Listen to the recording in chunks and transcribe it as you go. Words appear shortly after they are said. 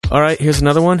All right, here's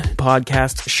another one.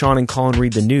 Podcast Sean and Colin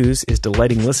Read the News is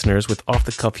delighting listeners with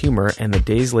off-the-cuff humor and the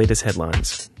day's latest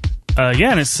headlines.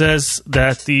 And it says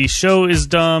that the show is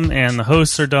dumb and the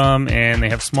hosts are dumb and they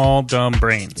have small, dumb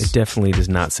brains. It definitely does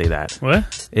not say that.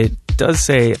 What? It does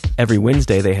say every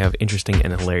Wednesday they have interesting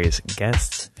and hilarious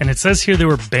guests. And it says here they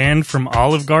were banned from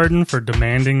Olive Garden for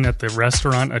demanding that the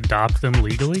restaurant adopt them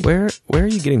legally. Where are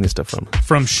you getting this stuff from?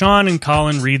 From Sean and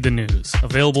Colin Read the News.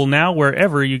 Available now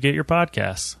wherever you get your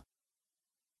podcasts.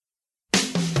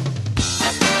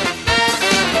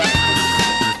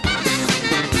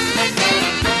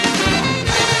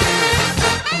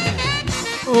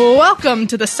 Welcome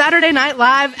to the Saturday Night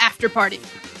Live After Party.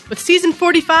 With season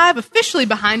 45 officially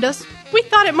behind us, we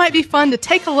thought it might be fun to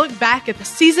take a look back at the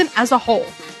season as a whole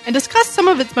and discuss some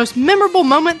of its most memorable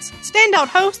moments, standout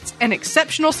hosts, and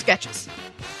exceptional sketches.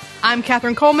 I'm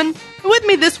Catherine Coleman, and with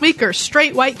me this week are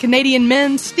straight white Canadian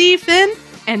men Steve Finn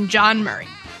and John Murray.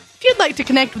 If you'd like to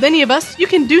connect with any of us, you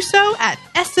can do so at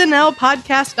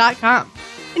snlpodcast.com.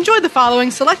 Enjoy the following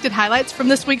selected highlights from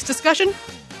this week's discussion.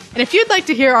 And if you'd like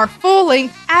to hear our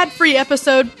full-length, ad-free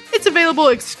episode, it's available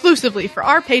exclusively for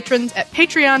our patrons at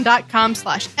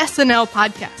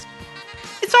patreon.com/SNLpodcast.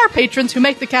 It's our patrons who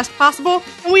make the cast possible,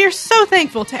 and we are so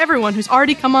thankful to everyone who's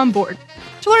already come on board.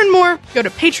 To learn more, go to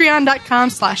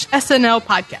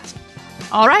patreon.com/SNLpodcast.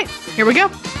 All right, here we go.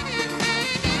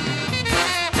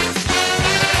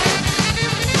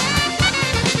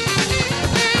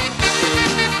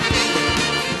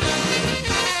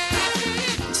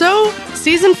 So,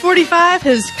 season 45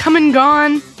 has come and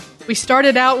gone. We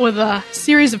started out with a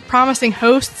series of promising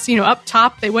hosts. Up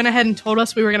top, they went ahead and told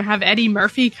us we were going to have Eddie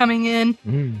Murphy coming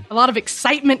in. A lot of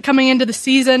excitement coming into the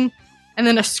season. And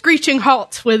then a screeching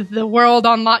halt with the world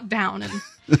on lockdown. And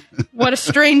what a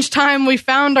strange time we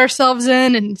found ourselves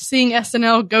in. And seeing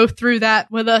SNL go through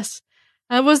that with us.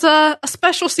 It was a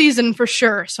special season for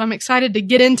sure. So I'm excited to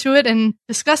get into it and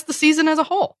discuss the season as a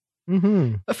whole.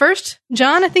 Mm-hmm. But first,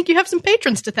 John, I think you have some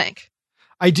patrons to thank.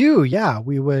 I do, yeah.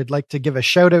 We would like to give a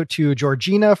shout out to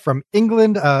Georgina from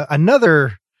England,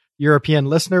 another European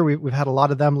listener. We've had a lot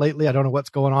of them lately. I don't know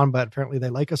what's going on, but apparently they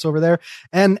like us over there.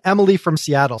 And Emily from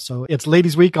Seattle. So it's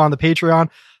Ladies Week on the Patreon.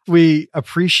 We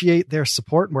appreciate their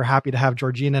support, and we're happy to have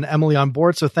Georgina and Emily on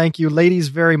board. So thank you, ladies,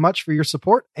 very much for your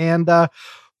support. And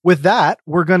with that,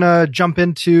 we're going to jump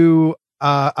into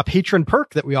a patron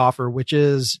perk that we offer, which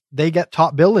is they get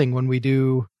top billing when we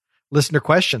do listener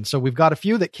questions. So we've got a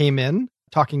few that came in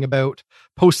talking about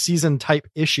postseason type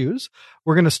issues.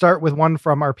 We're going to start with one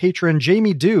from our patron,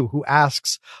 Jamie Dew, who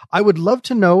asks, I would love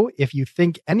to know if you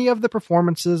think any of the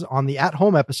performances on the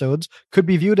at-home episodes could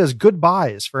be viewed as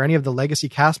goodbyes for any of the legacy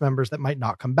cast members that might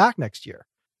not come back next year.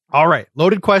 All right.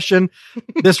 Loaded question.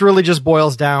 This really just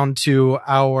boils down to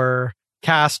our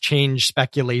cast change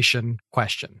speculation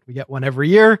question. We get one every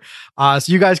year. So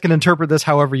you guys can interpret this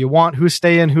however you want. Who's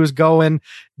staying? Who's going?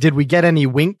 Did we get any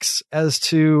winks as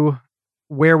to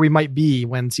where we might be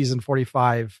when season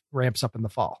 45 ramps up in the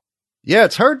fall? Yeah,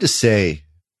 it's hard to say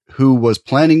who was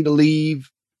planning to leave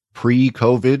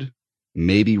pre-COVID,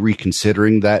 maybe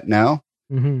reconsidering that now.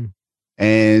 Mm-hmm.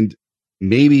 And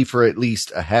maybe for at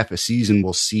least a half a season,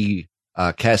 we'll see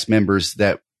cast members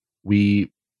that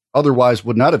we otherwise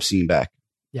would not have seen back.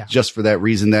 Yeah. Just for that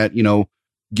reason that,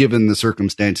 given the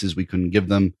circumstances, we couldn't give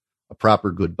them a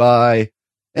proper goodbye.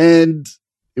 And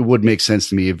it would make sense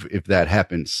to me if that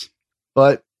happens.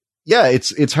 But yeah,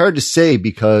 it's hard to say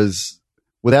because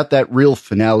without that real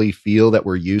finale feel that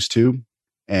we're used to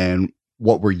and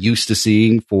what we're used to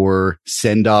seeing for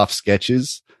send-off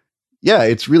sketches, yeah,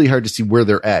 it's really hard to see where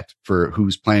they're at for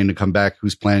who's planning to come back,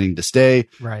 who's planning to stay.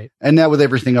 Right. And now with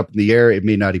everything up in the air, it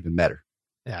may not even matter.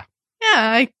 Yeah.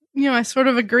 Yeah, I sort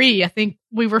of agree. I think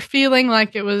we were feeling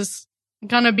like it was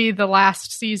going to be the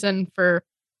last season for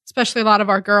especially a lot of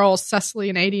our girls, Cecily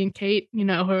and Adie and Kate, who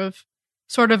have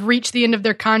sort of reached the end of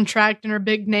their contract and are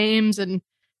big names and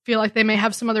feel like they may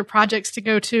have some other projects to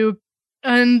go to.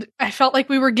 And I felt like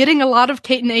we were getting a lot of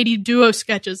Kate and Adie duo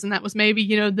sketches, and that was maybe,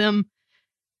 them,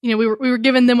 we were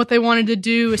giving them what they wanted to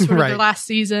do as sort of Right. their last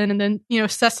season. And then,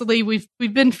 Cecily, we've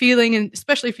been feeling, and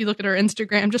especially if you look at her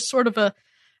Instagram, just sort of a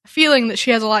feeling that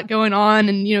she has a lot going on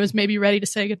and, is maybe ready to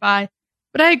say goodbye.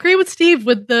 But I agree with Steve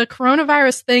with the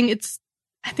coronavirus thing.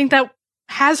 I think that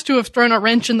has to have thrown a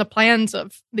wrench in the plans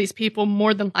of these people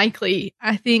more than likely.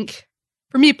 I think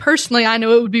for me personally, I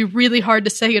know it would be really hard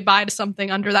to say goodbye to something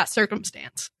under that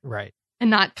circumstance. Right. And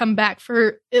not come back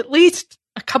for at least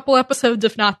a couple episodes,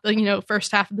 if not the,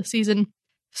 first half of the season.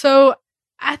 So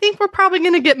I think we're probably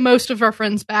going to get most of our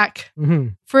friends back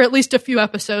for at least a few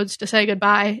episodes to say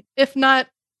goodbye. If not,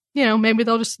 maybe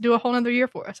they'll just do a whole nother year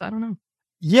for us. I don't know.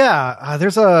 Yeah,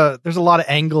 there's a lot of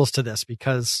angles to this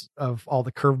because of all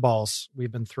the curveballs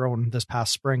we've been thrown this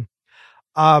past spring.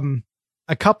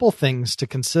 A couple things to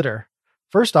consider.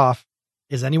 First off,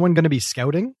 is anyone going to be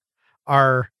scouting?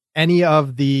 Are any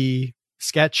of the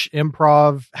sketch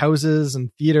improv houses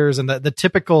and theaters and the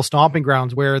typical stomping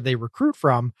grounds where they recruit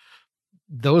from,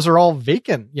 those are all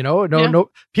vacant, no,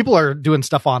 people are doing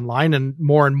stuff online and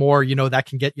more, that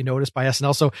can get you noticed by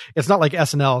SNL. So it's not like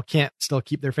SNL can't still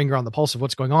keep their finger on the pulse of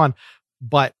what's going on,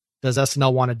 but does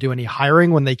SNL want to do any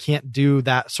hiring when they can't do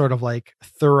that sort of like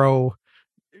thorough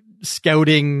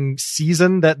scouting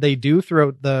season that they do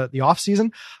throughout the off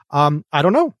season? I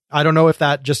don't know. I don't know if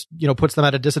that just, puts them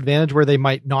at a disadvantage where they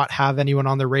might not have anyone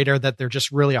on their radar, that they're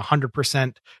just really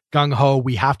 100% gung ho.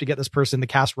 We have to get this person in the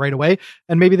cast right away.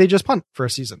 And maybe they just punt for a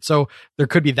season. So there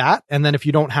could be that. And then if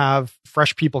you don't have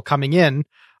fresh people coming in,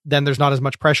 then there's not as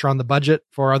much pressure on the budget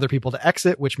for other people to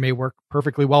exit, which may work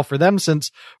perfectly well for them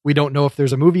since we don't know if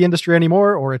there's a movie industry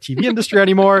anymore or a TV industry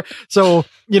anymore. So,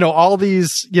 all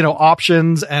these,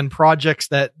 options and projects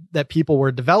that people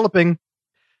were developing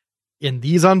in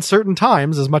these uncertain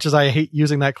times, as much as I hate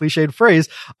using that cliched phrase,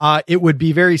 it would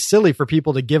be very silly for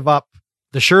people to give up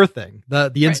the sure thing,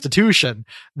 the institution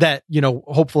that,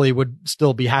 hopefully would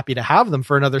still be happy to have them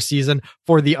for another season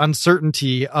for the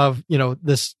uncertainty of,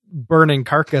 this burning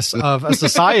carcass of a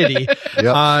society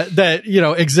that,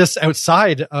 exists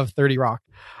outside of 30 Rock.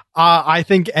 I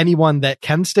think anyone that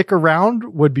can stick around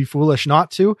would be foolish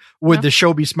not to. Would the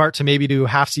show be smart to maybe do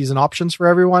half season options for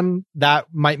everyone? That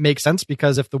might make sense,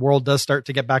 because if the world does start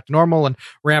to get back to normal and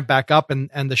ramp back up and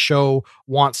the show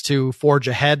wants to forge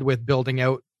ahead with building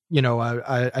out,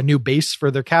 a new base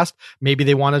for their cast, maybe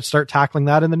they want to start tackling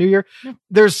that in the new year. Yeah.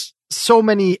 There's so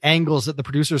many angles that the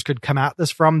producers could come at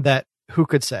this from that who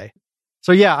could say?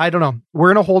 So yeah, I don't know.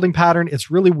 We're in a holding pattern.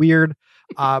 It's really weird.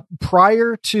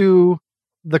 Prior to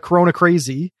the Corona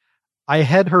crazy, I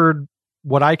had heard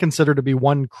what I consider to be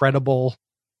one credible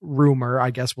rumor,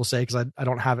 I guess we'll say, because I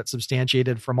don't have it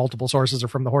substantiated from multiple sources or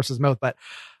from the horse's mouth, but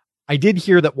I did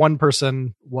hear that one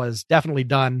person was definitely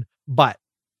done, but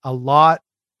a lot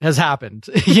has happened,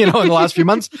 in the last few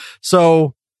months.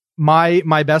 So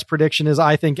my best prediction is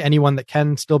I think anyone that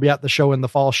can still be at the show in the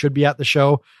fall should be at the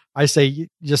show. I say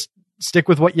just stick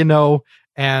with what you know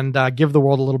and give the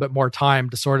world a little bit more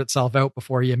time to sort itself out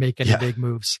before you make any big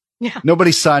moves. Yeah.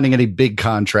 Nobody's signing any big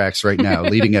contracts right now,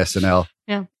 leading SNL.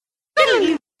 Yeah.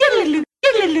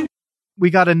 We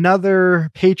got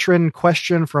another patron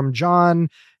question from John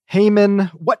Heyman.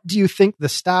 What do you think the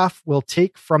staff will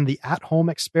take from the at-home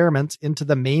experiments into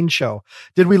the main show?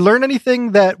 Did we learn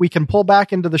anything that we can pull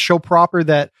back into the show proper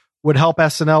that would help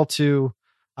SNL to,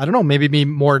 I don't know, maybe be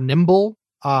more nimble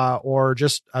or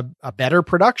just a better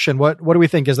production? What do we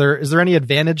think? Is there any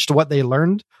advantage to what they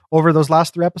learned over those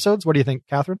last 3 episodes? What do you think,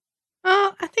 Catherine?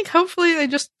 I think hopefully they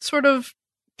just sort of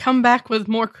come back with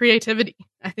more creativity.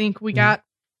 I think we got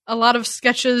a lot of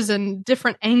sketches and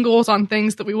different angles on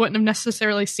things that we wouldn't have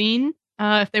necessarily seen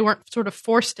if they weren't sort of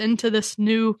forced into this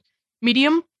new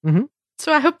medium. Mm-hmm.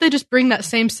 So I hope they just bring that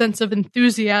same sense of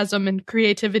enthusiasm and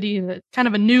creativity and kind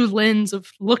of a new lens of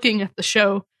looking at the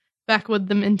show back with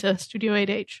them into Studio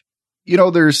 8H.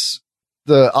 There's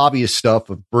the obvious stuff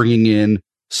of bringing in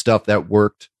stuff that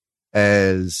worked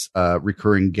as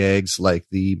recurring gags, like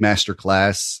the master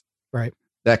class. Right.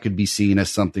 That could be seen as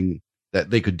something that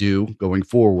they could do going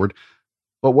forward.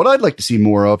 But what I'd like to see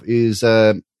more of is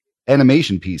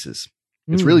animation pieces.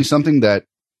 It's really something that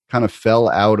kind of fell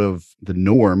out of the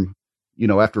norm.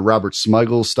 After Robert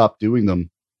Smigel stopped doing them,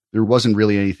 there wasn't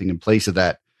really anything in place of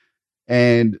that.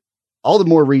 And all the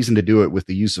more reason to do it with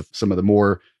the use of some of the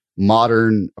more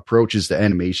modern approaches to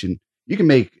animation. You can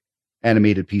make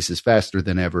animated pieces faster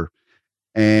than ever.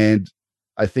 And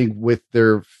I think with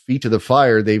their feet to the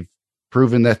fire, they've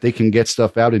proven that they can get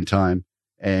stuff out in time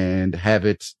and have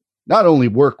it not only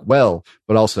work well,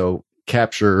 but also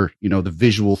capture, the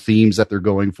visual themes that they're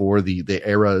going for, the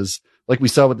eras, like we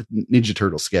saw with the Ninja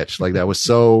Turtle sketch. Like that was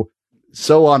so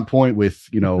on point with,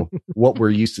 what we're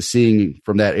used to seeing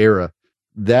from that era.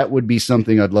 That would be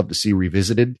something I'd love to see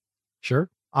revisited. Sure.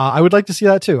 I would like to see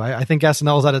that too. I think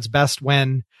SNL is at its best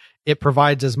when it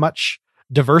provides as much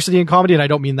diversity in comedy. And I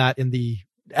don't mean that in the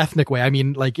ethnic way. I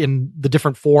mean, like in the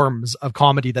different forms of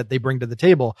comedy that they bring to the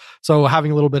table. So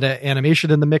having a little bit of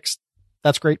animation in the mix,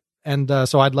 that's great. And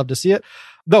so I'd love to see it,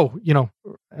 though,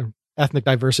 ethnic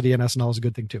diversity in SNL is a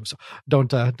good thing too. So don't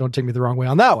take me the wrong way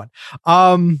on that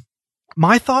one.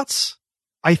 My thoughts,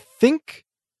 I think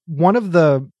one of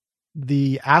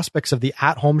the aspects of the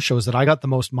at-home shows that I got the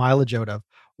most mileage out of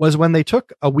was when they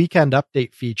took a weekend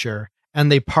update feature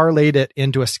and they parlayed it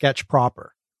into a sketch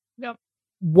proper. Yep.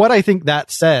 what I think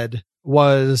that said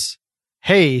was,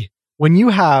 hey, when you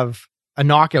have a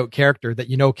knockout character that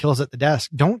you know kills at the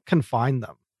desk, don't confine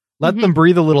them. Let them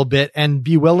breathe a little bit and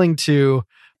be willing to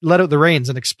let out the reins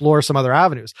and explore some other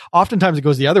avenues. Oftentimes it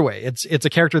goes the other way. It's a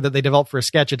character that they develop for a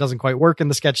sketch. It doesn't quite work in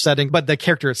the sketch setting, but the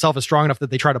character itself is strong enough that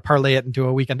they try to parlay it into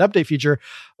a weekend update feature.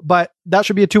 But that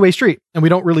should be a two-way street. And we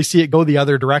don't really see it go the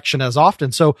other direction as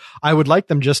often. So I would like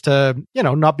them just to,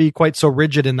 not be quite so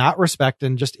rigid in that respect.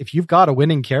 And just, if you've got a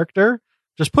winning character,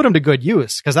 just put them to good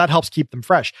use, because that helps keep them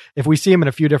fresh. If we see them in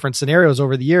a few different scenarios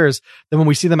over the years, then when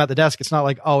we see them at the desk, it's not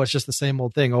like, oh, it's just the same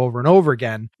old thing over and over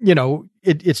again.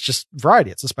 It's just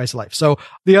variety. It's the spice of life. So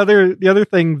the other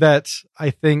thing that I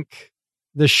think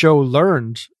the show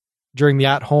learned during the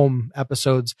at-home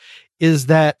episodes is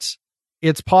that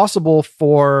it's possible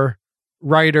for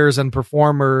writers and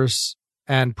performers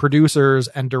and producers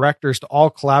and directors to all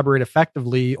collaborate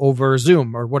effectively over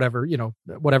Zoom or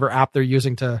whatever app they're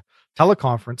using to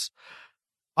teleconference.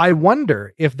 I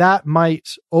wonder if that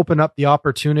might open up the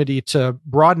opportunity to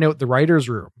broaden out the writer's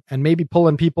room and maybe pull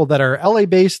in people that are LA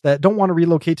based that don't want to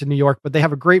relocate to New York, but they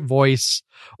have a great voice,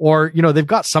 or, they've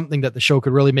got something that the show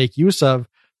could really make use of.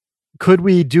 Could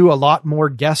we do a lot more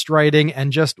guest writing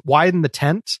and just widen the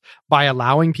tent by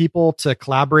allowing people to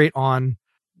collaborate on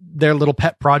their little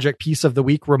pet project piece of the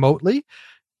week remotely?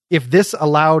 If this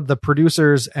allowed the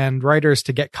producers and writers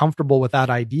to get comfortable with that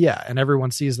idea and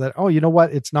everyone sees that, oh, you know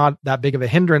what, it's not that big of a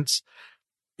hindrance.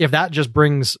 If that just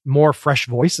brings more fresh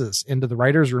voices into the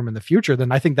writer's room in the future,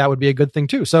 then I think that would be a good thing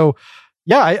too. So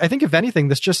yeah, I think if anything,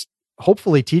 this just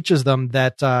hopefully teaches them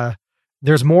that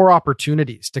there's more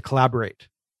opportunities to collaborate.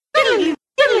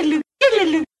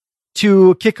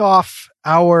 To kick off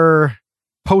our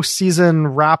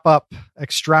postseason wrap-up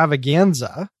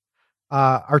extravaganza,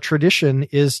 our tradition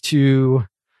is to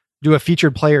do a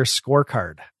featured player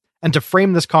scorecard. And to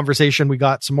frame this conversation, we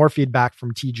got some more feedback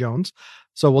from T. Jones.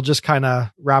 So we'll just kind of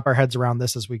wrap our heads around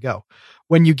this as we go.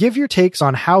 When you give your takes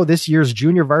on how this year's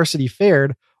junior varsity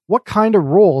fared, what kind of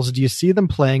roles do you see them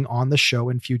playing on the show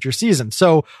in future seasons?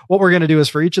 So what we're going to do is,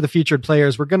 for each of the featured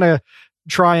players, we're going to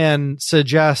try and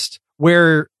suggest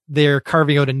where they're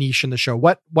carving out a niche in the show,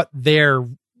 what their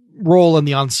role in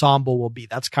the ensemble will be.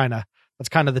 That's kind of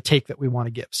the take that we want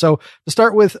to give. So to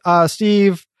start with,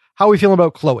 Steve, how are we feeling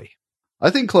about Chloe? I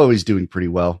think Chloe's doing pretty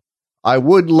well. I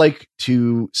would like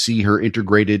to see her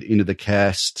integrated into the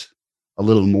cast a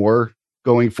little more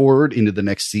going forward into the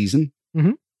next season,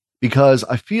 because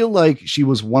I feel like she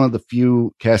was one of the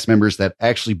few cast members that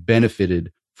actually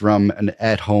benefited from an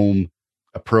at-home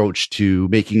approach to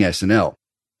making SNL,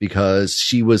 because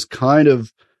she was kind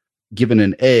of given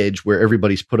an edge where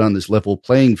everybody's put on this level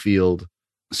playing field.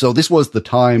 So this was the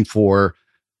time for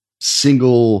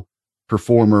single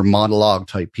performer monologue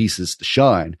type pieces to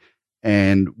shine.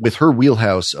 And with her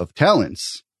wheelhouse of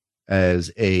talents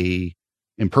as a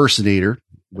impersonator,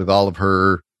 with all of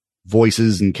her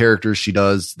voices and characters she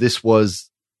does, this was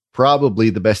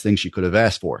probably the best thing she could have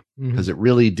asked for, because it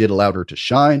really did allow her to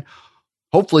shine.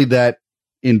 Hopefully that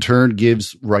in turn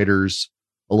gives writers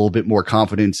a little bit more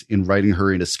confidence in writing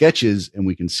her into sketches, and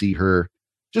we can see her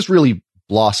just really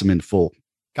blossom in full.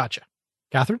 Gotcha.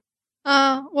 Catherine?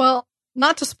 Well,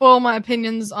 not to spoil my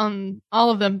opinions on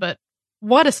all of them, but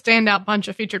what a standout bunch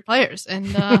of featured players.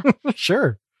 And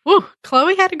sure. Woo,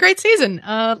 Chloe had a great season.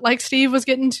 Like Steve was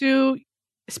getting to,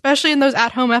 especially in those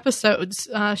at-home episodes,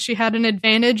 she had an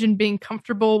advantage in being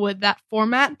comfortable with that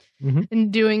format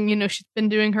and doing, she's been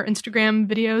doing her Instagram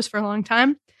videos for a long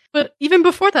time. But even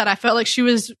before that, I felt like she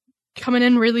was coming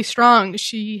in really strong.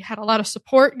 She had a lot of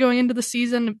support going into the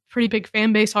season, a pretty big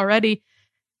fan base already,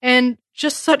 and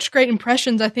just such great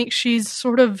impressions. I think she's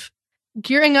sort of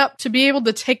gearing up to be able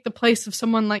to take the place of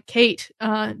someone like Kate,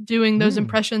 doing those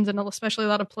impressions, and especially a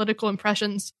lot of political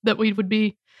impressions that we would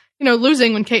be,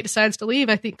 losing when Kate decides to leave.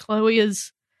 I think Chloe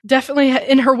is definitely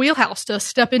in her wheelhouse to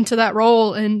step into that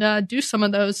role and do some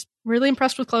of those. Really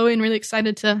impressed with Chloe and really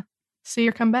excited to see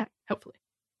her come back, hopefully.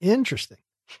 Interesting.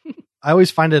 I always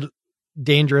find it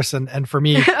dangerous. And for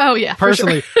me, oh yeah,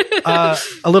 personally,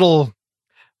 sure.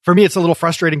 For me, it's a little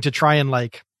frustrating to try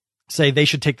and say they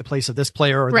should take the place of this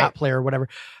player or that player or whatever.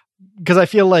 Because I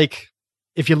feel like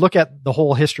if you look at the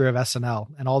whole history of SNL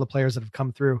and all the players that have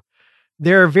come through,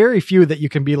 there are very few that you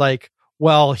can be like,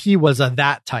 well, he was a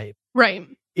that type. Right.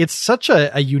 It's such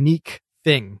a unique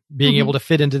thing being able to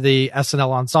fit into the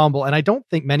SNL ensemble. And I don't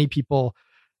think many people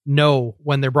know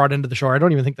when they're brought into the show. I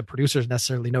don't even think the producers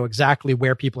necessarily know exactly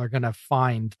where people are going to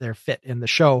find their fit in the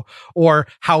show, or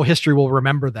how history will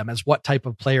remember them as what type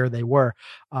of player they were.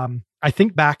 I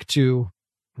think back to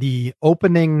the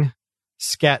opening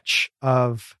sketch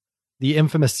of the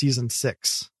infamous season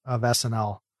 6 of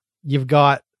SNL. You've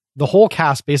got the whole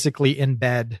cast basically in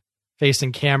bed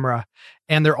facing camera,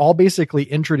 and they're all basically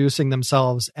introducing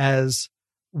themselves as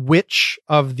which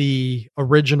of the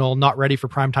original Not Ready for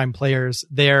Primetime players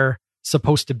they're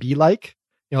supposed to be like.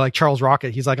 You know, like Charles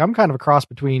Rocket, he's like, I'm kind of a cross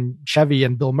between Chevy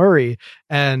and Bill Murray.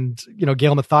 And, you know,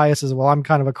 Gail Mathias is, well, I'm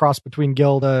kind of a cross between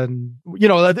Gilda and, you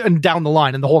know, and down the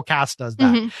line. And the whole cast does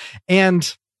that. Mhm.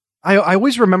 And I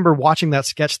always remember watching that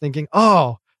sketch thinking,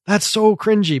 oh, that's so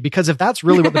cringy, because if that's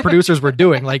really what the producers were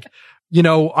doing, like, you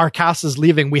know, our cast is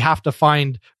leaving, we have to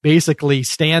find basically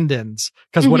stand-ins,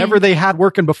 because whatever they had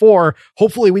working before,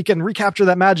 hopefully we can recapture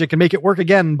that magic and make it work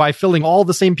again by filling all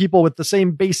the same people with the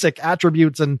same basic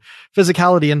attributes and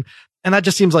physicality. And that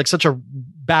just seems like such a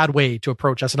bad way to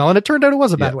approach SNL. And it turned out it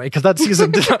was a bad way, because that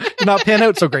season did not pan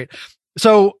out so great.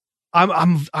 So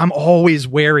I'm always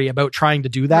wary about trying to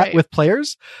do that with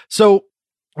players. So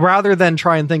rather than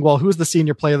try and think, well, who's the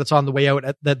senior player that's on the way out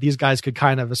that these guys could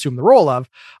kind of assume the role of,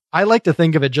 I like to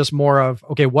think of it just more of,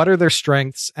 okay, what are their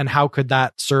strengths and how could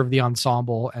that serve the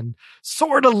ensemble, and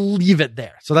sort of leave it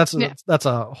there. So that's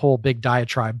a whole big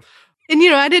diatribe. And, you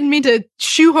know, I didn't mean to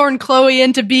shoehorn Chloe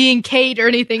into being Kate or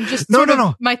anything. Just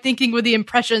no. My thinking with the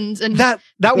impressions and that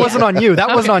wasn't on you. That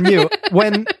wasn't on you.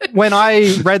 When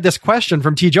I read this question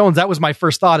from T. Jones, that was my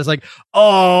first thought, is like,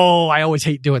 oh, I always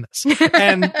hate doing this.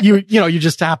 And you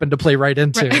just happened to play right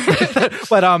into it.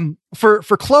 But,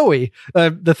 for Chloe,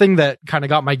 the thing that kind of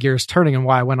got my gears turning and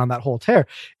why I went on that whole tear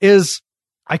is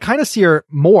I kind of see her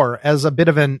more as a bit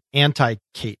of an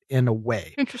anti-Kate in a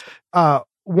way. Interesting.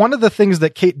 One of the things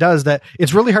that Kate does that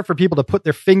it's really hard for people to put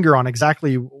their finger on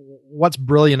exactly what's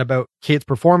brilliant about Kate's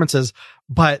performances,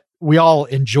 but we all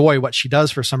enjoy what she does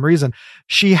for some reason.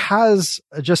 She has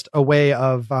just a way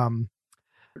of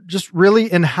just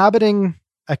really inhabiting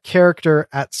a character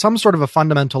at some sort of a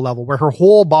fundamental level where her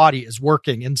whole body is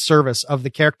working in service of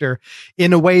the character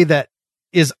in a way that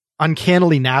is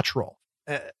uncannily natural.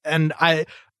 And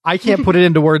I can't put it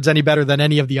into words any better than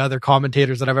any of the other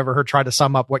commentators that I've ever heard try to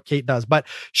sum up what Kate does, but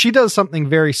she does something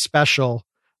very special,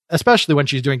 especially when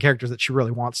she's doing characters that she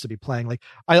really wants to be playing. Like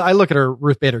I look at her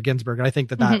Ruth Bader Ginsburg, and I think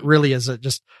that really is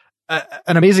just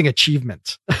an amazing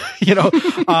achievement, you know,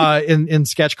 in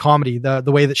sketch comedy, the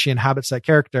way that she inhabits that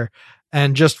character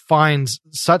and just finds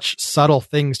such subtle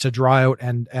things to draw out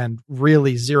and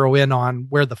really zero in on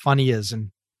where the funny is and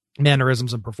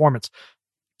mannerisms and performance.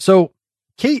 So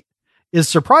Kate is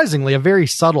surprisingly a very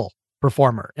subtle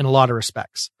performer in a lot of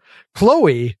respects.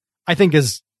 Chloe, I think,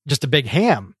 is just a big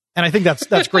ham. And I think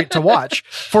that's great to watch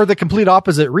for the complete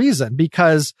opposite reason,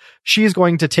 because she's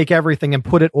going to take everything and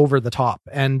put it over the top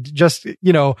and just,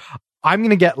 you know, I'm going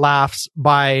to get laughs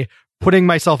by putting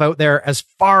myself out there as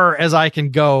far as I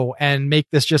can go and make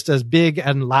this just as big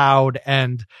and loud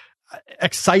and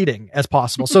exciting as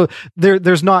possible. So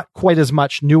there's not quite as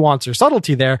much nuance or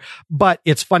subtlety there, but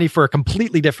it's funny for a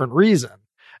completely different reason.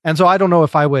 And so I don't know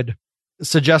if I would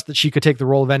suggest that she could take the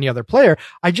role of any other player.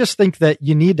 I just think that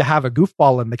you need to have a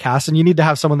goofball in the cast, and you need to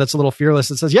have someone that's a little fearless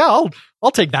and says, yeah,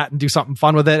 I'll take that and do something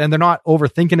fun with it. And they're not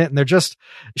overthinking it. And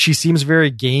she seems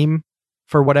very game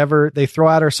for whatever they throw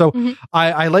at her. So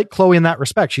I like Chloe in that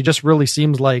respect. She just really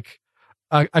seems like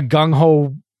a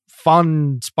gung-ho,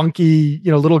 fun, spunky,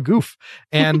 you know, little goof.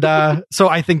 And so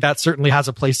I think that certainly has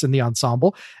a place in the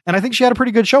ensemble. And I think she had a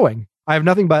pretty good showing. I have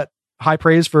nothing but high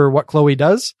praise for what Chloe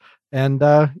does, and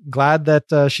glad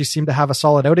that she seemed to have a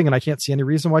solid outing, and I can't see any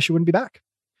reason why she wouldn't be back.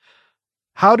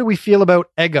 How do we feel about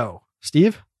Ego,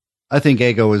 Steve? I think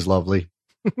Ego is lovely.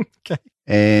 Okay.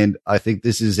 And I think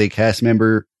this is a cast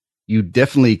member you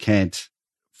definitely can't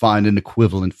find an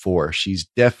equivalent for. She's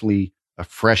definitely a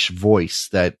fresh voice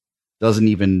that doesn't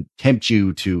even tempt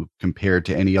you to compare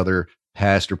to any other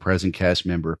past or present cast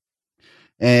member.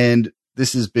 And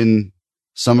this has been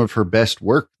some of her best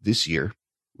work this year.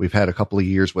 We've had a couple of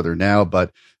years with her now,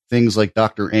 but things like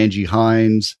Dr. Angie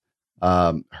Hines,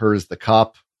 her as the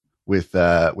cop with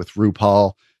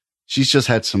RuPaul, she's just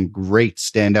had some great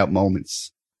standout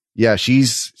moments. Yeah,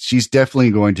 she's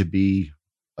definitely going to be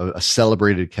a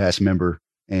celebrated cast member,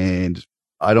 and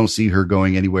I don't see her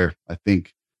going anywhere. I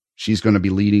think she's going to be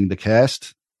leading the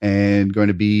cast and going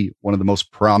to be one of the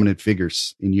most prominent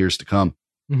figures in years to come.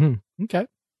 Mm-hmm. Okay.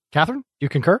 Catherine, do you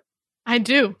concur? I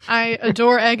do. I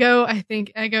adore Ego. I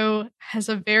think Ego has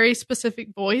a very specific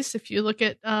voice. If you look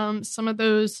at some of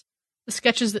the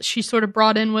sketches that she sort of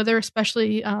brought in with her,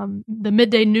 especially the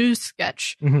midday news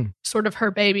sketch, sort of her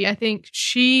baby. I think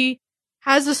she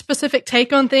has a specific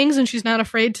take on things, and she's not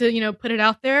afraid to, you know, put it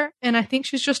out there. And I think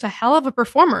she's just a hell of a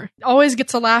performer. Always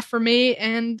gets a laugh for me,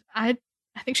 and I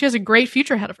think she has a great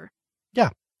future ahead of her. Yeah.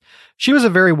 She was a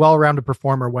very well-rounded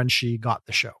performer when she got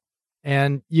the show.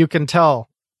 And you can tell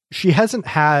she hasn't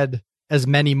had as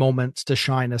many moments to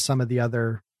shine as some of the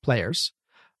other players.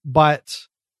 But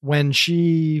when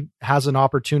she has an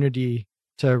opportunity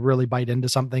to really bite into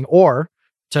something or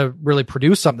to really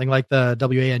produce something like the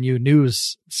WANU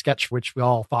news sketch, which we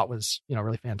all thought was,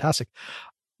 really fantastic,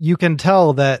 you can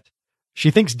tell that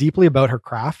she thinks deeply about her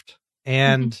craft,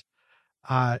 and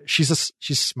she's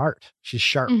smart. She's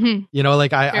sharp.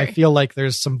 I feel like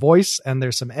there's some voice and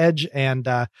there's some edge, and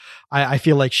I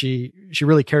feel like she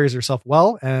really carries herself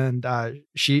well, and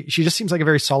she just seems like a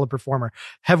very solid performer.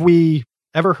 Have we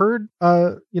ever heard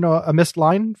a missed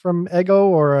line from Ego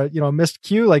or a missed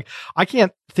cue? Like, I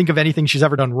can't think of anything she's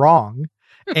ever done wrong.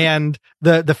 And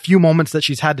the few moments that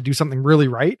she's had to do something really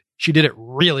right, she did it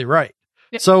really right.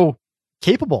 Yep. So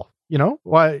capable.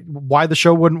 Why the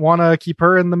show wouldn't want to keep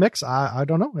her in the mix, I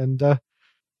don't know. And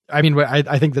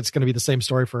I think that's going to be the same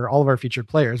story for all of our featured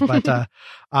players, but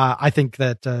I think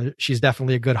that she's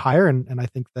definitely a good hire, and I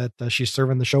think that she's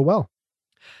serving the show well.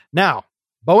 Now,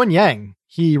 Bowen Yang,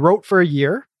 he wrote for a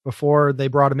year before they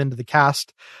brought him into the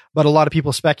cast, but a lot of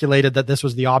people speculated that this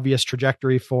was the obvious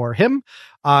trajectory for him,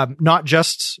 not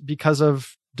just because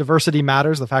of diversity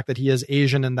matters, the fact that he is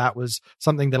Asian, and that was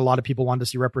something that a lot of people wanted to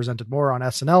see represented more on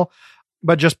SNL,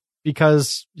 but just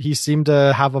because he seemed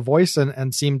to have a voice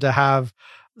and seemed to have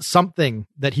something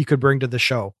that he could bring to the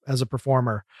show as a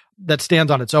performer that stands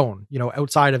on its own,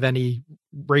 outside of any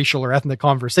racial or ethnic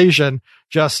conversation,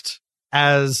 just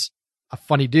as a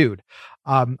funny dude.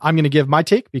 I'm going to give my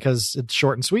take because it's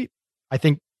short and sweet. I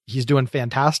think he's doing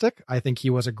fantastic. I think he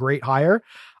was a great hire.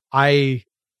 I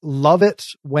love it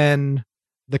when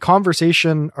the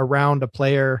conversation around a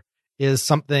player is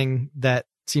something that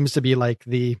seems to be like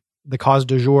the cause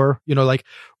du jour. Like,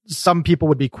 some people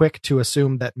would be quick to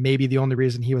assume that maybe the only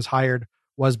reason he was hired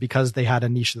was because they had a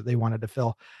niche that they wanted to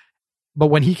fill. But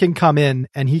when he can come in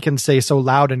and he can say so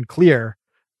loud and clear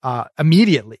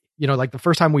immediately, like the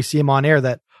first time we see him on air,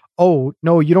 that, oh,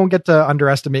 no, you don't get to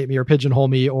underestimate me or pigeonhole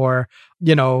me or,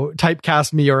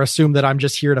 typecast me or assume that I'm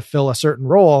just here to fill a certain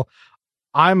role.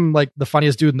 I'm like the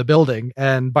funniest dude in the building,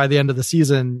 and by the end of the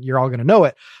season, you're all going to know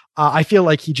it. I feel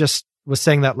like he just was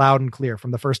saying that loud and clear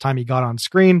from the first time he got on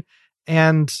screen,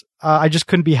 and I just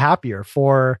couldn't be happier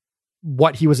for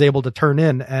what he was able to turn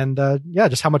in, and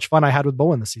just how much fun I had with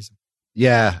Bowen this season.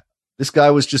 Yeah, this guy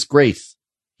was just great.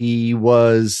 He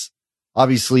was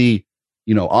obviously,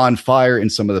 on fire in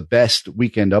some of the best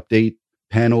Weekend Update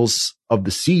panels of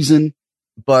the season,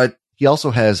 but he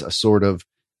also has a sort of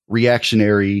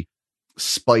reactionary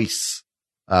spice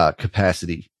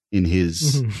capacity in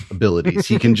his abilities.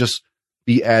 He can just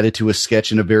be added to a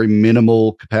sketch in a very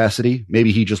minimal capacity.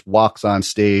 Maybe he just walks on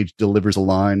stage, delivers a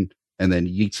line, and then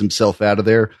yeets himself out of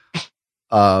there.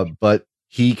 But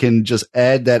he can just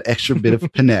add that extra bit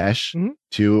of panache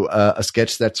to a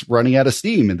sketch that's running out of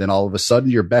steam. And then all of a sudden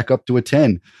you're back up to a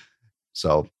 10.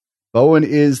 So Bowen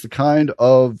is the kind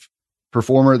of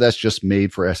performer that's just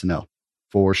made for SNL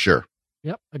for sure.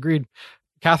 Yep. Agreed.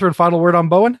 Catherine, final word on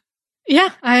Bowen? Yeah,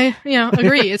 I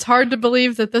agree. It's hard to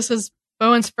believe that this is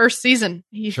Bowen's first season.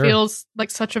 He feels like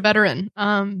such a veteran.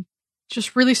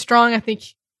 Just really strong. I think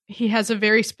he has a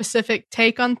very specific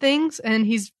take on things, and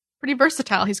he's pretty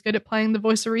versatile. He's good at playing the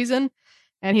voice of reason,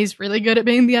 and he's really good at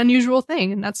being the unusual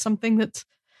thing. And that's something that's,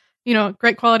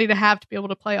 great quality to have, to be able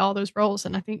to play all those roles.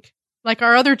 And I think, like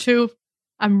our other two,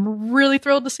 I'm really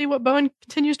thrilled to see what Bowen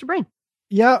continues to bring.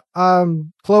 Yeah.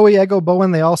 Chloe, Ego,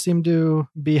 Bowen, they all seem to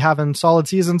be having solid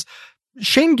seasons.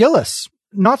 Shane Gillis,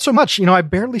 not so much. I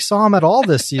barely saw him at all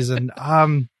this season.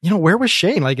 Where was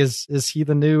Shane? Like, is he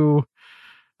the new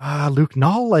Luke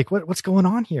Null? Like, what's going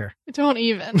on here? Don't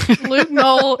even. Luke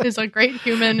Null is a great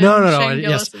human. No. Shane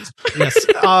Gillis Yes.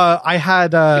 I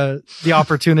had the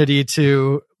opportunity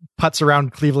to putz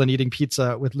around Cleveland eating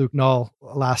pizza with Luke Null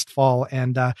last fall,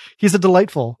 and he's a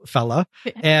delightful fella.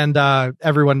 And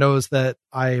everyone knows that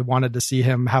I wanted to see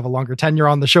him have a longer tenure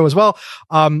on the show as well.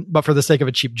 But for the sake of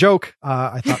a cheap joke,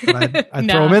 I thought that I'd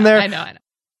throw him in there. I know.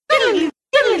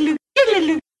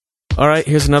 All right,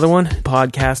 here's another one.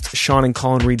 Podcast Sean and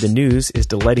Colin Read the News is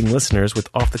delighting listeners with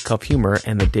off-the-cuff humor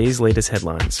and the day's latest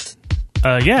headlines.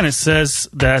 And it says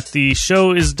that the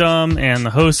show is dumb and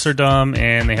the hosts are dumb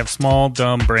and they have small,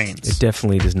 dumb brains. It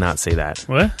definitely does not say that.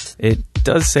 What? It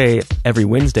does say every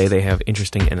Wednesday they have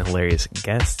interesting and hilarious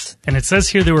guests. And it says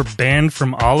here they were banned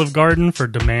from Olive Garden for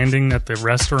demanding that the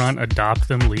restaurant adopt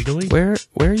them legally. Where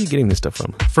are you getting this stuff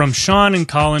from? From Sean and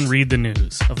Colin Read the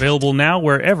News. Available now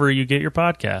wherever you get your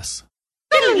podcasts.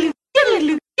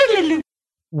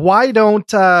 Why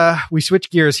don't we switch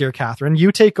gears here, Catherine?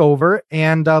 You take over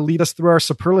and lead us through our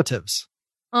superlatives.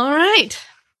 All right.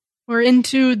 We're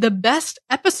into the best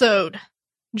episode.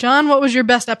 John, what was your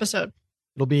best episode?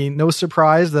 It'll be no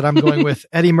surprise that I'm going with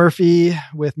Eddie Murphy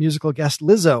with musical guest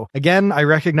Lizzo. Again, I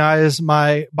recognize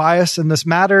my bias in this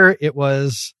matter. It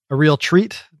was a real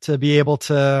treat to be able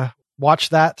to watch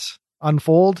that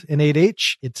unfold in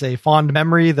 8H. It's a fond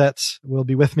memory that will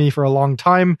be with me for a long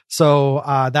time. So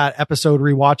that episode,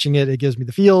 rewatching it, it gives me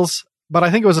the feels. But I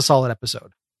think it was a solid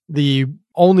episode. The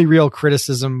only real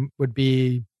criticism would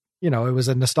be, it was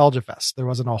a nostalgia fest. There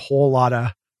wasn't a whole lot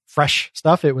of fresh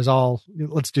stuff. It was all,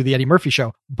 let's do the Eddie Murphy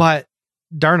show. But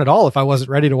darn it all, if I wasn't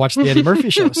ready to watch the Eddie Murphy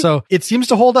show. So it seems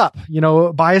to hold up.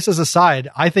 Biases aside,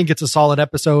 I think it's a solid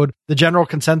episode. The general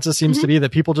consensus seems to be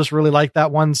that people just really like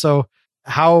that one. So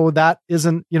how that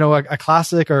isn't, a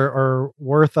classic or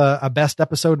worth a best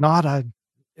episode nod,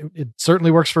 it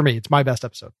certainly works for me. It's my best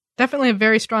episode. Definitely a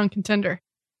very strong contender.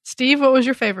 Steve, what was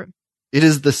your favorite? It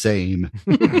is the same.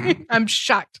 I'm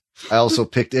shocked. I also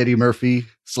picked Eddie Murphy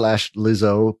 /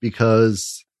 Lizzo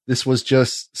because this was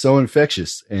just so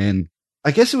infectious. And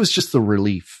I guess it was just the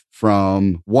relief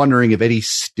from wondering if Eddie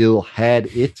still had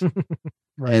it.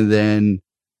 Right. And then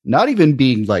not even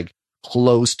being like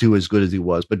close to as good as he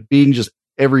was, but being just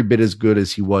every bit as good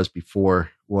as he was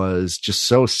before was just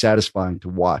so satisfying to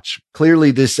watch. Clearly,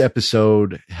 this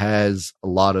episode has a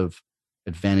lot of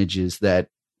advantages that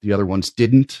the other ones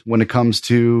didn't when it comes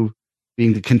to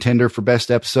being the contender for best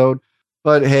episode.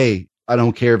 But hey, I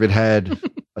don't care if it had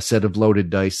a set of loaded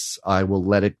dice. I will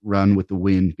let it run with the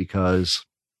wind because,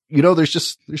 there's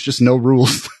just no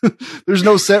rules. There's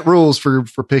no set rules for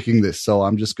picking this. So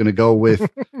I'm just going to go with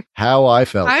how I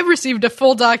felt. I've received a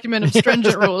full document of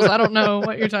stringent rules. I don't know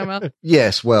what you're talking about.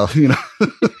 Yes. Well,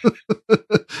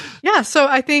 Yeah. So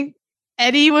I think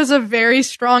Eddie was a very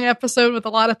strong episode with a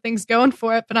lot of things going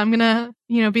for it, but I'm going to,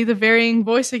 be the varying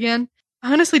voice again.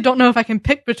 I honestly don't know if I can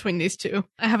pick between these two.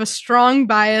 I have a strong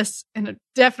bias and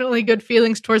definitely good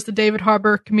feelings towards the David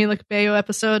Harbour, Camila Cabello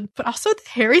episode, but also the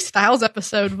Harry Styles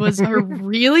episode was a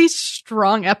really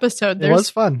strong episode. It was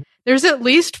fun. There's at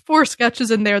least 4 sketches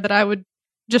in there that I would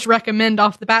just recommend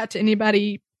off the bat to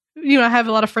anybody. I have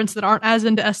a lot of friends that aren't as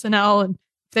into SNL, and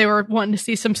if they were wanting to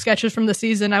see some sketches from the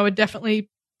season, I would definitely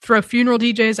throw Funeral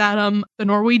DJs at them. The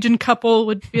Norwegian Couple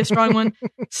would be a strong one.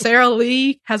 Sarah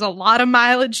Lee has a lot of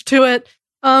mileage to it.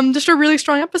 Just a really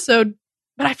strong episode.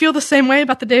 But I feel the same way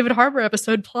about the David Harbour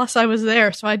episode. Plus, I was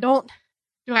there, so do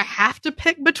I have to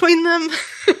pick between them?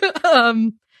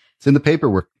 It's in the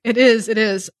paperwork. It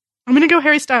is. I'm going to go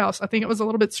Harry Styles. I think it was a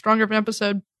little bit stronger of an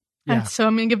episode. Yeah. And so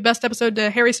I'm going to give best episode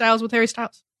to Harry Styles with Harry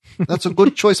Styles. That's a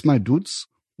good choice, my dudes.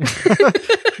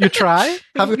 You try?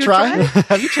 Have you tried?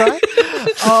 Have you tried?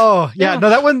 Oh, yeah. No,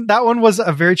 that one was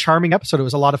a very charming episode. It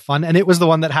was a lot of fun. And it was the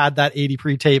one that had that 80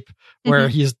 pre-tape where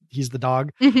he's the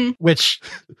dog, which,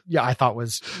 I thought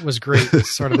was great.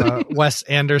 Sort of a Wes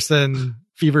Anderson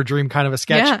fever dream kind of a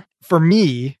sketch. Yeah. For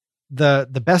me, the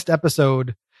best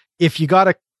episode, if you got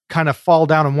to kind of fall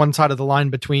down on one side of the line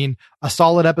between a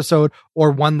solid episode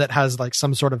or one that has like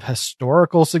some sort of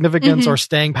historical significance or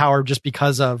staying power just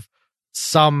because of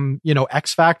some,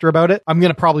 X factor about it, I'm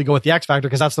going to probably go with the X factor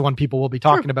because that's the one people will be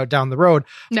talking about down the road.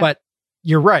 No. But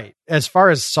you're right. As far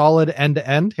as solid end to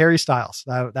end, Harry Styles,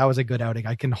 that was a good outing.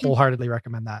 I can wholeheartedly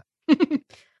recommend that.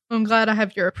 I'm glad I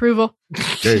have your approval.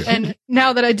 And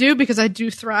now that I do, because I do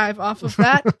thrive off of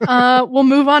that, we'll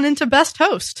move on into best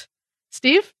host.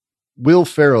 Steve? Will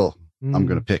Ferrell, I'm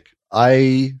going to pick.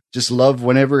 I just love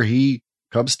whenever he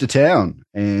comes to town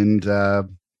and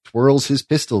twirls his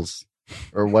pistols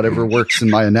or whatever works in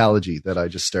my analogy that I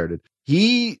just started.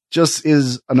 He just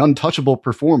is an untouchable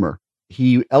performer.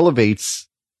 He elevates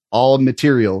all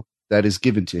material that is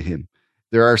given to him.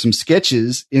 There are some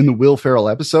sketches in the Will Ferrell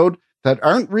episode that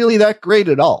aren't really that great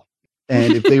at all.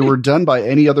 And if they were done by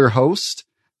any other host,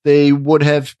 they would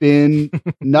have been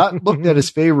not looked at as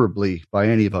favorably by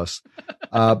any of us.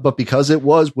 But because it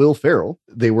was Will Ferrell,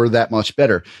 they were that much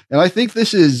better. And I think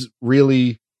this is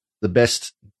really the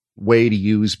best way to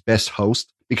use best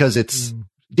host because it's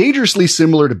dangerously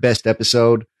similar to best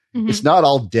episode. It's not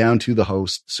all down to the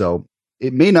host. So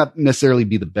it may not necessarily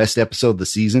be the best episode of the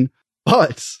season,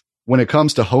 but when it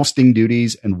comes to hosting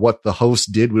duties and what the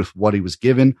host did with what he was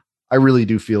given, I really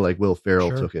do feel like Will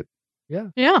Ferrell took it.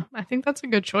 Yeah, I think that's a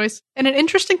good choice. And an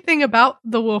interesting thing about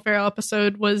the Will Ferrell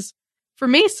episode was, for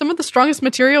me, some of the strongest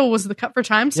material was the cut for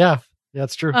time stuff. Yeah,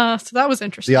 that's true. So that was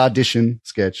interesting. The audition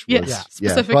sketch was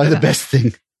specifically probably the best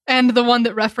thing. And the one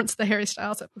that referenced the Harry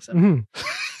Styles episode.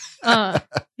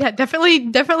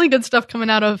 Definitely good stuff coming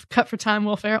out of Cut for Time,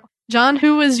 Will Ferrell. John,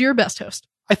 who was your best host?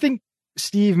 I think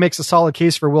Steve makes a solid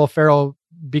case for Will Ferrell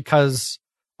because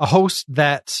a host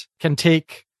that can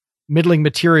take middling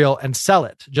material and sell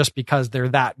it just because they're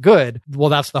that good. Well,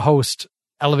 that's the host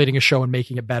elevating a show and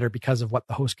making it better because of what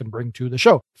the host can bring to the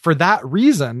show. For that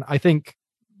reason, I think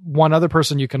one other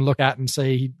person you can look at and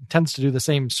say he tends to do the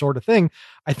same sort of thing,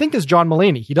 I think, is John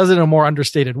Mulaney. He does it in a more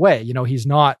understated way. You know, he's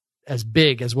not as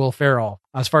big as Will Ferrell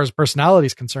as far as personality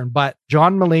is concerned, but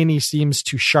John Mulaney seems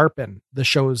to sharpen the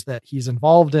shows that he's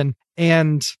involved in,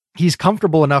 and he's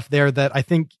comfortable enough there that I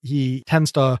think he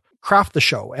tends to craft the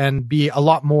show and be a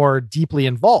lot more deeply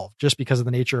involved just because of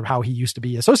the nature of how he used to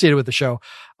be associated with the show.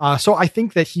 So I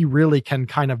think that he really can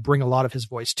kind of bring a lot of his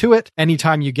voice to it.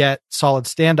 Anytime you get solid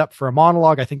stand up for a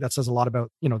monologue, I think that says a lot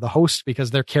about, you know, the host,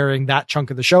 because they're carrying that chunk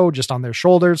of the show just on their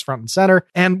shoulders, front and center.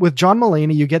 And with John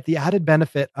Mulaney, you get the added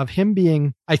benefit of him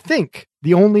being, I think,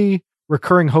 the only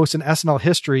recurring host in SNL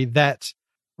history that,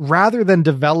 rather than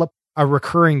develop a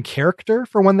recurring character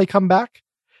for when they come back,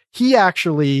 he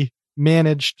actually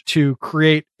managed to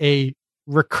create a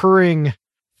recurring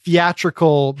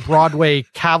theatrical Broadway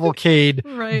cavalcade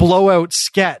Right. blowout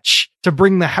sketch to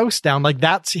bring the house down. Like,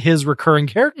 that's his recurring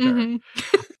character.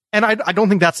 Mm-hmm. And I don't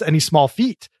think that's any small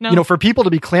feat. No. You know, for people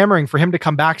to be clamoring for him to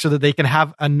come back so that they can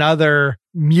have another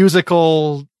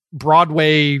musical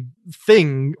Broadway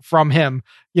thing from him,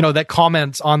 you know, that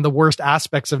comments on the worst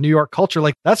aspects of New York culture.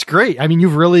 Like, that's great. I mean,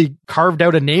 you've really carved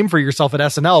out a name for yourself at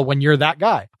SNL when you're that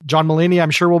guy. John Mulaney,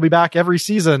 I'm sure, will be back every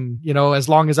season, you know, as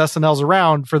long as SNL's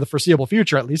around for the foreseeable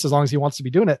future, at least as long as he wants to be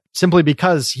doing it, simply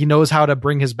because he knows how to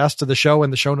bring his best to the show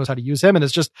and the show knows how to use him. And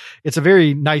it's a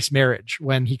very nice marriage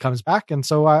when he comes back. And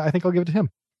so I think I'll give it to him.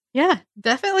 Yeah,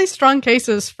 definitely strong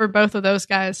cases for both of those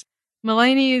guys.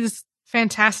 Mulaney is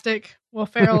fantastic. Will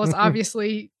Ferrell is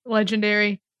obviously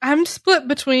legendary. I'm split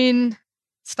between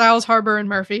Styles, Harbor, and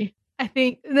Murphy. I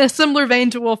think in a similar vein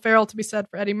to Will Ferrell to be said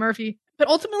for Eddie Murphy. But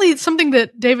ultimately, it's something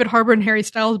that David Harbour and Harry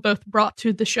Styles both brought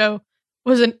to the show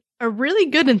was a really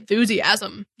good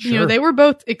enthusiasm. Sure. You know, they were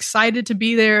both excited to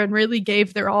be there and really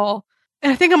gave their all.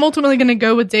 And I think I'm ultimately going to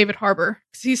go with David Harbour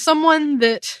because he's someone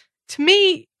that, to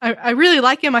me, I really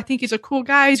like him. I think he's a cool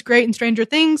guy. He's great in Stranger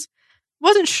Things.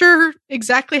 Wasn't sure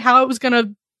exactly how it was going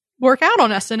to work out on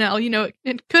SNL. You know,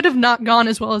 it could have not gone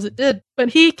as well as it did, but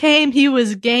he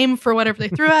was game for whatever they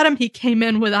threw at him. He came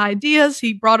in with ideas.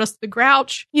 He brought us the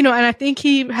Grouch, you know, and I think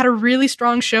he had a really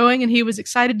strong showing and he was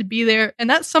excited to be there. And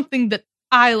that's something that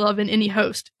I love in any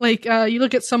host. Like, you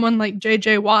look at someone like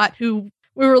JJ Watt, who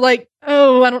we were like,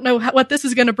 oh, I don't know what this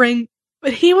is going to bring,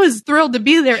 but he was thrilled to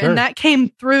be there. Sure. And that came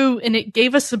through and it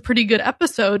gave us a pretty good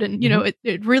episode. And, you know,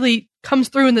 it really comes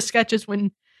through in the sketches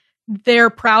when they're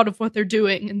proud of what they're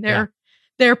doing and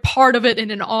they're part of it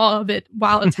and in awe of it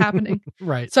while it's happening.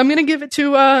 Right. So I'm going to give it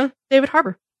to David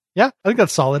Harbour. Yeah, I think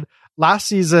that's solid. Last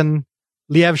season,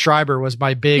 Liev Schreiber was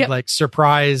my big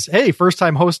surprise. Hey, first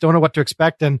time host, don't know what to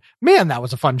expect. And man, that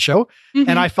was a fun show. Mm-hmm.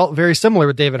 And I felt very similar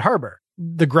with David Harbour.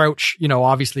 The Grouch, you know,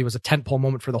 obviously was a tentpole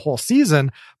moment for the whole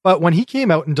season. But when he came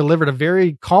out and delivered a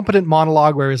very competent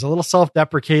monologue where he was a little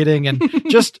self-deprecating and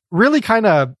just really kind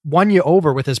of won you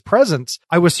over with his presence,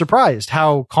 I was surprised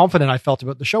how confident I felt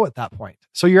about the show at that point.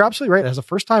 So you're absolutely right. As a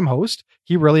first-time host,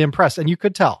 he really impressed. And you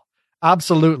could tell.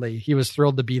 Absolutely. He was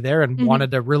thrilled to be there and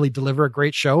wanted to really deliver a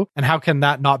great show. And how can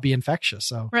that not be infectious?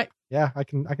 So right. Yeah, I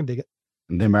can dig it.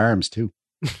 And them arms too.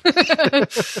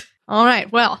 All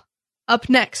right. Well, up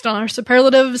next on our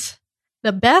superlatives,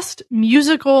 the best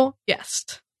musical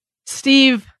guest.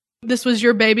 Steve, this was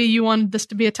your baby. You wanted this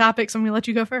to be a topic, so I'm going to let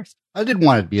you go first. I did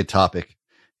want it to be a topic,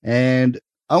 and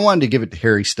I wanted to give it to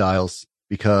Harry Styles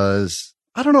because,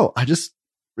 I don't know, I just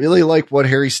really like what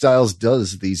Harry Styles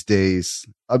does these days.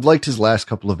 I've liked his last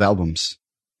couple of albums,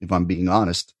 if I'm being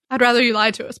honest. I'd rather you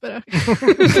lie to us, but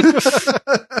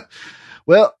okay.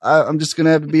 Well, I'm just going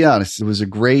to have to be honest. It was a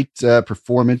great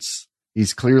performance.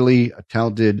 He's clearly a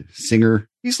talented singer.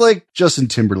 He's like Justin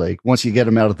Timberlake. Once you get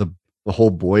him out of the whole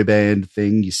boy band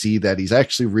thing, you see that he's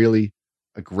actually really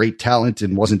a great talent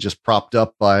and wasn't just propped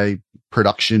up by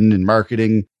production and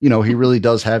marketing. You know, he really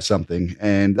does have something.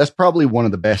 And that's probably one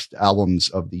of the best albums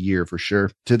of the year for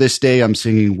sure. To this day, I'm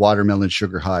singing Watermelon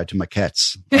Sugar High to my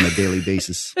cats on a daily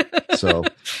basis. So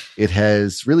it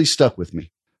has really stuck with me.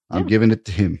 I'm giving it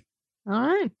to him. All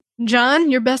right.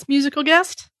 John, your best musical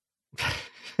guest?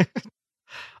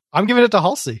 I'm giving it to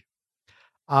Halsey.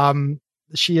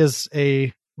 She is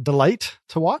a delight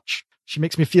to watch. She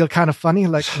makes me feel kind of funny,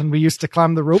 like when we used to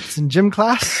climb the ropes in gym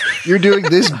class. You're doing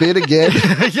this bit again?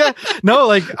 Yeah. No,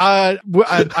 like,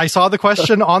 I saw the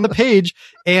question on the page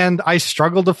and I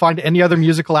struggled to find any other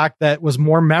musical act that was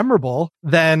more memorable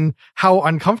than how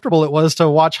uncomfortable it was to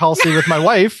watch Halsey with my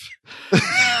wife.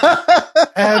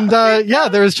 And, yeah,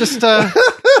 there was just,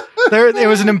 It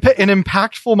was an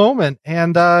impactful moment.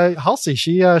 And Halsey,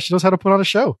 she knows how to put on a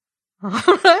show.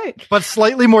 All right. But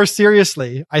slightly more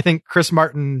seriously, I think Chris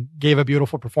Martin gave a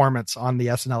beautiful performance on the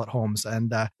SNL at Homes.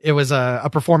 And it was a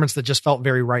performance that just felt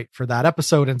very right for that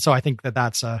episode. And so I think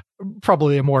that's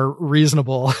probably a more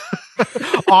reasonable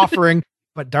offering.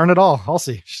 But darn it all,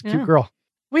 Halsey, she's a cute girl.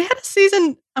 We had a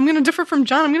season, I'm going to differ from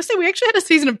John. I'm going to say we actually had a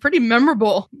season of pretty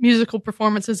memorable musical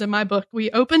performances in my book.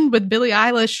 We opened with Billie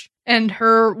Eilish and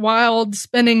her wild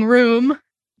spinning room.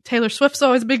 Taylor Swift's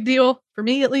always a big deal, for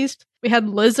me at least. We had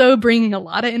Lizzo bringing a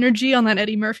lot of energy on that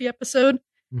Eddie Murphy episode.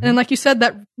 Mm-hmm. And then, like you said,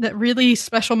 that really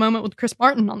special moment with Chris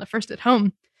Martin on the First at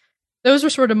Home. Those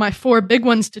were sort of my 4 big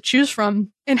ones to choose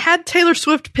from. And had Taylor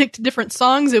Swift picked different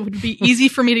songs, it would be easy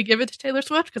for me to give it to Taylor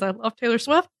Swift because I love Taylor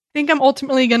Swift. I think I'm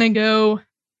ultimately going to go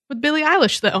with Billie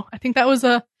Eilish, though. I think that was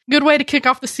a good way to kick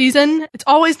off the season. It's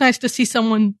always nice to see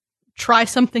someone try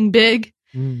something big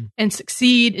and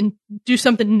succeed and do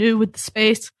something new with the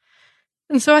space.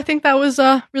 And so I think that was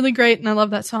really great, and I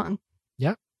love that song.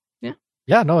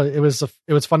 Yeah, no, it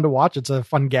was fun to watch. It's a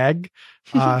fun gag,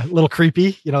 a little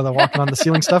creepy, the walking on the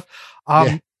ceiling stuff.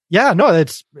 That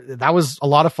was a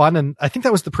lot of fun, and I think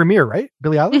that was the premiere, right?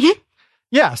 Billie Eilish. Mm-hmm.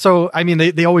 Yeah, so I mean,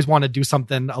 they always want to do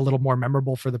something a little more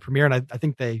memorable for the premiere, and I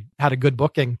think they had a good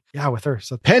booking, with her.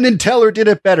 So Penn and Teller did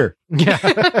it better. Yeah.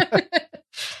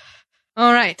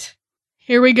 All right,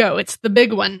 here we go. It's the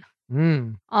big one.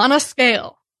 On a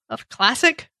scale of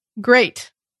classic,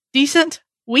 great, decent,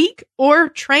 weak, or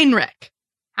train wreck,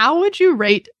 how would you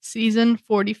rate season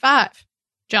 45?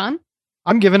 John?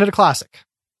 I'm giving it a classic.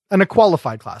 And a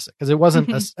qualified classic, because it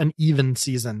wasn't an even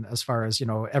season as far as,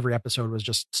 every episode was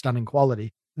just stunning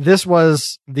quality. This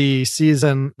was the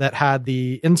season that had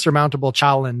the insurmountable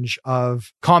challenge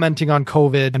of commenting on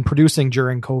COVID and producing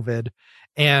during COVID.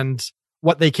 And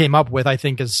what they came up with, I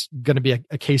think, is going to be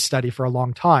a case study for a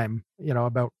long time,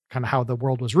 about kind of how the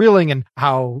world was reeling and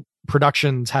how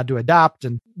productions had to adapt,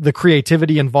 and the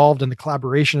creativity involved and the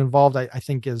collaboration involved, I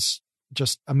think is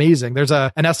just amazing. There's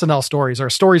an SNL stories or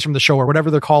stories from the show or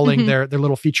whatever they're calling their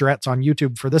little featurettes on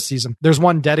YouTube for this season. There's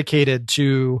one dedicated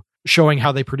to showing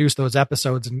how they produce those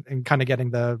episodes and kind of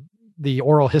getting the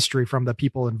oral history from the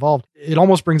people involved. It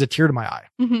almost brings a tear to my eye,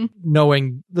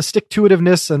 knowing the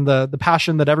stick-to-itiveness and the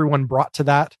passion that everyone brought to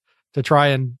that, to try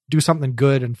and do something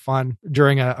good and fun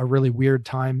during a really weird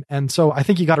time. And so I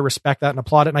think you got to respect that and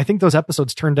applaud it. And I think those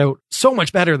episodes turned out so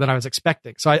much better than I was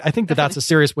expecting. So I think that's a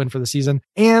serious win for the season.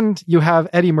 And you have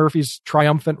Eddie Murphy's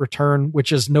triumphant return,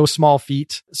 which is no small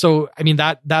feat. So, I mean,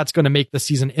 that's going to make the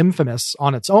season infamous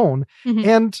on its own.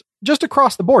 And just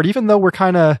across the board, even though we're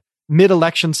kind of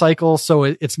mid-election cycle, so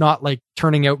it's not like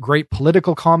turning out great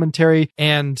political commentary.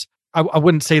 And I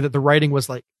wouldn't say that the writing was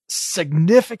like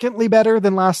significantly better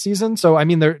than last season. So, I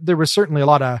mean, there was certainly a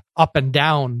lot of up and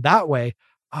down that way.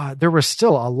 There was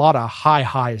still a lot of high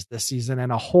highs this season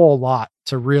and a whole lot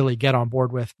to really get on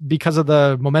board with because of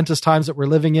the momentous times that we're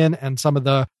living in and some of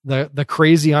the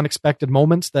crazy unexpected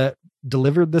moments that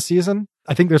delivered this season.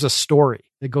 I think there's a story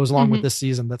that goes along with this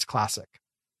season that's classic.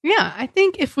 Yeah, I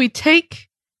think if we take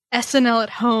SNL at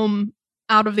Home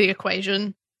out of the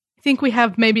equation, I think we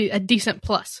have maybe a decent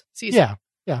plus season.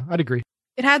 Yeah, I'd agree.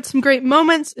 It had some great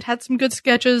moments. It had some good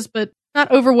sketches, but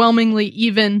not overwhelmingly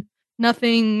even.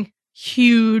 Nothing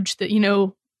huge that,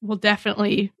 will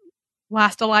definitely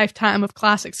last a lifetime of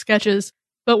classic sketches.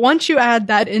 But once you add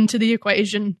that into the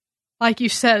equation, like you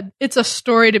said, it's a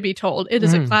story to be told. It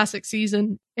is a classic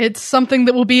season. It's something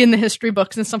that will be in the history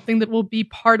books and something that will be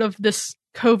part of this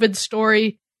COVID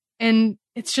story. And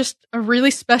it's just a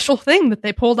really special thing that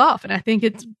they pulled off. And I think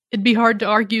it'd be hard to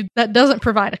argue that doesn't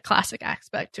provide a classic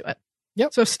aspect to it.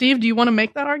 Yep. So, Steve, do you want to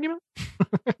make that argument?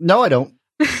 No, I don't.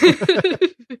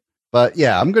 But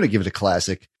yeah, I'm going to give it a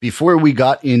classic. Before we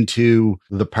got into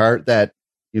the part that,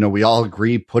 we all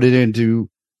agree, put it into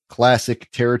classic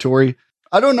territory,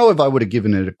 I don't know if I would have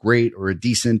given it a great or a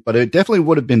decent, but it definitely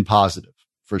would have been positive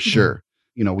for sure.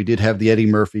 We did have the Eddie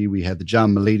Murphy. We had the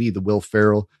John Mulaney, the Will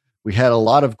Ferrell. We had a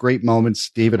lot of great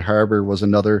moments. David Harbour was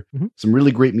another, some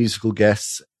really great musical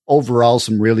guests. Overall,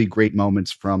 some really great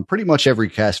moments from pretty much every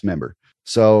cast member.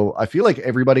 So I feel like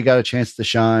everybody got a chance to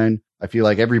shine. I feel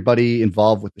like everybody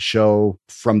involved with the show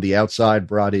from the outside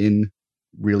brought in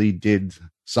really did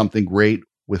something great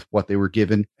with what they were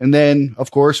given. And then,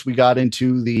 of course, we got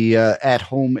into the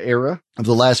at-home era of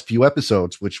the last few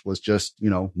episodes, which was just,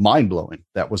 mind-blowing.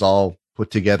 That was all put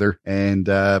together and,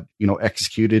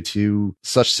 executed to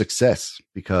such success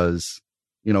because,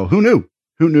 who knew?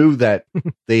 Who knew that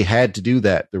they had to do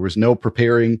that? There was no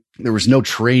preparing. There was no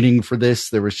training for this.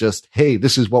 There was just, hey,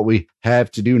 this is what we have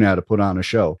to do now to put on a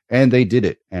show. And they did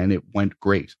it. And it went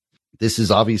great. this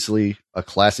is obviously a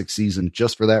classic season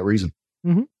just for that reason.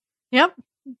 Yep.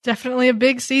 Definitely a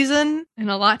big season and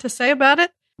a lot to say about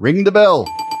it. Ring the bell.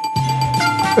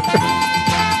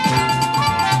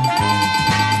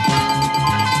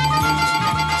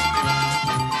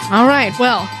 All right.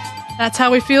 Well, that's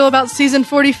how we feel about season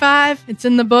 45. It's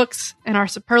in the books, and our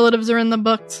superlatives are in the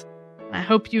books. And I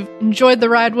hope you've enjoyed the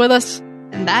ride with us.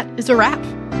 And that is a wrap.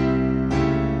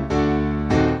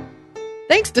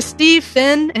 Thanks to Steve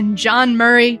Finn and John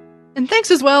Murray. And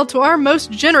thanks as well to our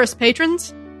most generous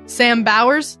patrons, Sam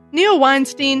Bowers, Neil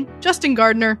Weinstein, Justin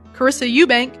Gardner, Carissa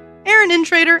Eubank, Aaron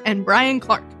Intrader, and Brian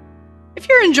Clark. If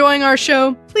you're enjoying our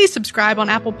show, please subscribe on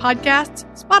Apple Podcasts,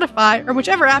 Spotify, or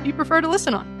whichever app you prefer to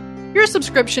listen on. Your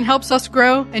subscription helps us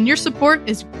grow, and your support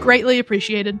is greatly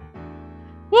appreciated.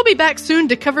 We'll be back soon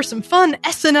to cover some fun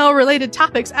SNL-related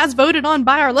topics as voted on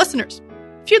by our listeners.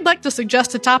 If you'd like to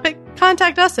suggest a topic,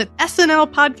 contact us at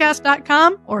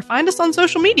snlpodcast.com or find us on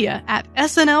social media at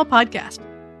snlpodcast.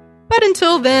 But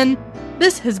until then,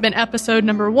 this has been episode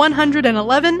number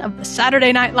 111 of the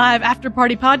Saturday Night Live After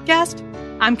Party Podcast.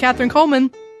 I'm Catherine Coleman.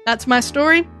 That's my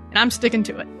story, and I'm sticking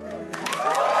to it.